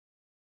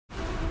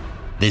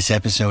This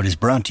episode is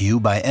brought to you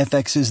by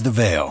FX's The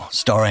Veil,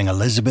 starring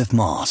Elizabeth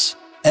Moss.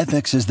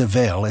 FX's The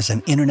Veil is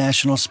an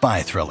international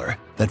spy thriller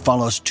that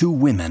follows two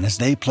women as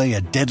they play a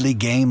deadly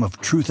game of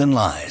truth and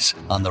lies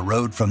on the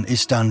road from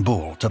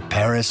Istanbul to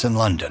Paris and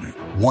London.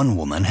 One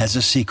woman has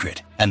a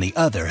secret, and the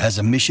other has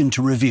a mission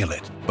to reveal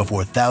it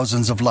before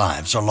thousands of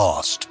lives are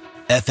lost.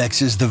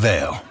 FX's The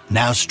Veil,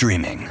 now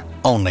streaming,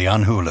 only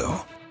on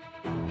Hulu.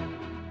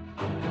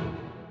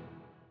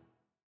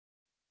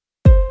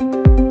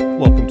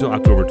 Welcome to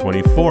October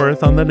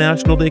 24th on the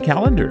National Day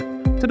calendar.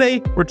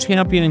 Today, we're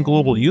championing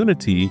global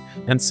unity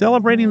and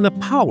celebrating the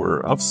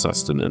power of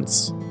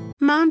sustenance.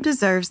 Mom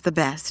deserves the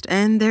best,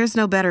 and there's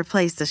no better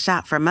place to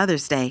shop for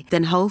Mother's Day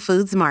than Whole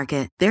Foods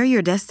Market. They're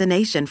your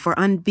destination for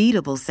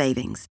unbeatable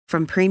savings,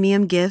 from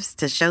premium gifts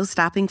to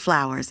show-stopping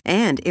flowers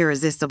and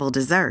irresistible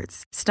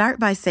desserts. Start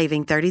by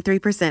saving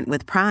 33%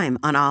 with Prime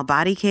on all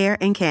body care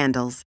and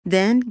candles.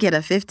 Then get a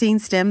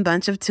 15-stem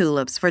bunch of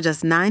tulips for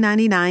just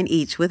 $9.99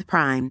 each with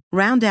Prime.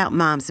 Round out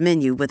Mom's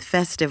menu with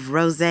festive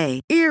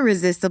rosé,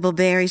 irresistible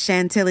berry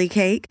chantilly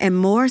cake, and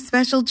more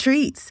special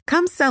treats.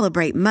 Come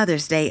celebrate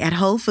Mother's Day at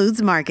Whole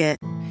Foods Market.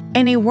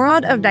 In a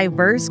world of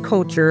diverse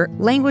culture,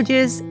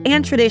 languages,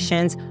 and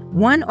traditions,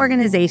 one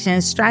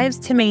organization strives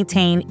to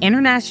maintain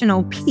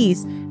international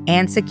peace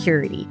and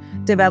security,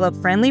 develop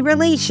friendly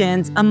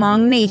relations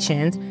among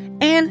nations,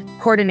 and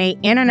coordinate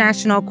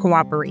international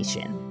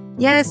cooperation.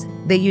 Yes,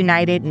 the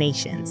United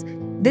Nations.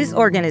 This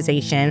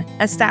organization,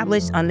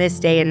 established on this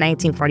day in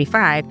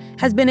 1945,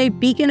 has been a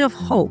beacon of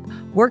hope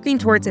working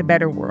towards a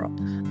better world.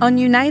 On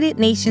United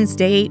Nations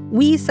Day,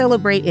 we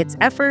celebrate its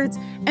efforts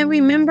and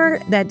remember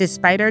that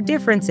despite our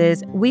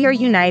differences, we are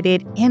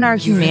united in our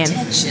humanity.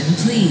 Your attention,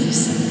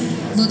 please.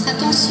 Votre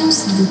attention,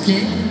 s'il vous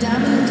plaît.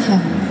 Damen und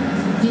Herren,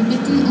 wir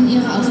bitten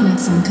Ihre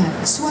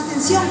Aufmerksamkeit. Su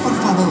atención, por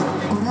favor.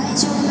 ご来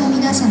場の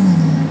皆様に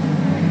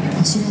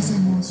お知らせ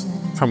申し上げ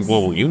ます。 From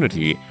global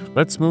unity,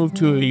 let's move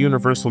to a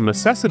universal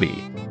necessity: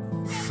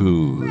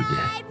 food.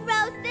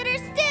 Roasted or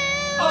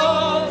stewed?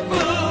 Oh,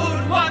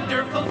 food,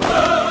 wonderful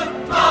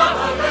food,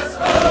 marvelous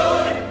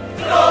food,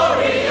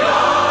 glorious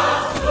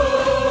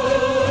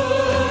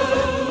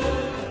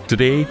food.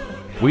 Today,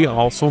 we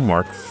also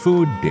mark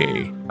Food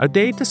Day, a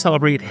day to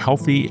celebrate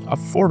healthy,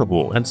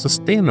 affordable, and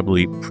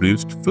sustainably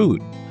produced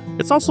food.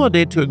 It's also a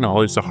day to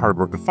acknowledge the hard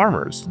work of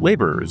farmers,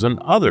 laborers, and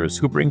others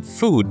who bring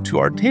food to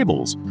our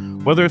tables.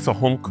 Whether it's a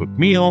home-cooked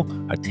meal,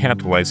 a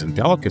tantalizing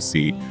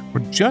delicacy,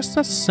 or just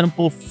a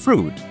simple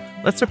fruit,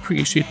 let's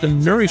appreciate the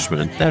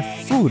nourishment that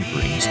food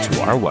brings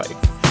to our life.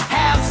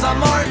 Have some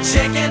more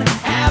chicken,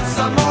 have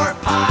some more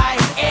pie.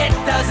 It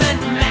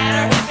doesn't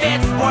matter if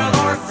it's boiled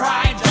or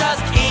fried,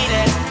 just eat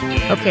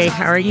it. Okay,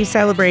 how are you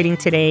celebrating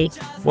today?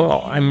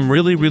 Well, I'm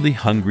really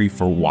hungry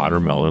for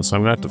watermelon, so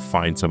I'm going to have to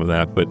find some of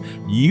that. But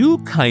you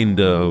kind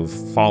of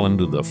fall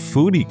into the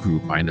foodie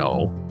group, I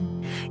know.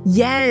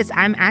 Yes,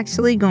 I'm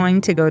actually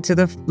going to go to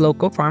the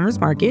local farmer's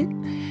market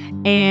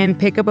and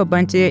pick up a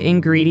bunch of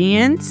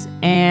ingredients,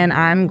 and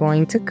I'm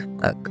going to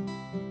cook.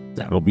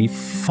 That'll be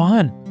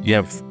fun. You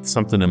have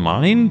something in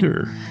mind,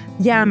 or?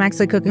 Yeah, I'm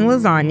actually cooking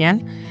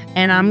lasagna,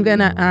 and I'm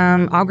gonna,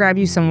 I'll grab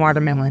you some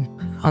watermelon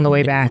on the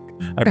way back.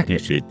 I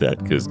appreciate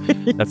that, because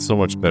that's so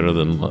much better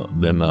than the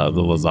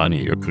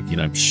lasagna you're cooking,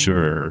 I'm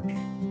sure.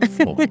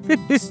 Oh.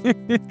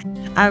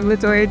 I'm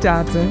Latoya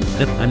Johnson.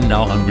 I'm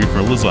now hungry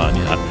for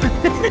lasagna.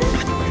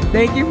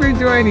 Thank you for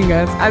joining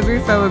us as we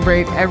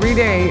celebrate every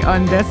day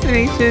on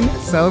Destination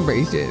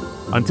Celebration.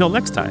 Until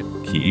next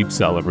time, keep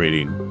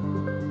celebrating.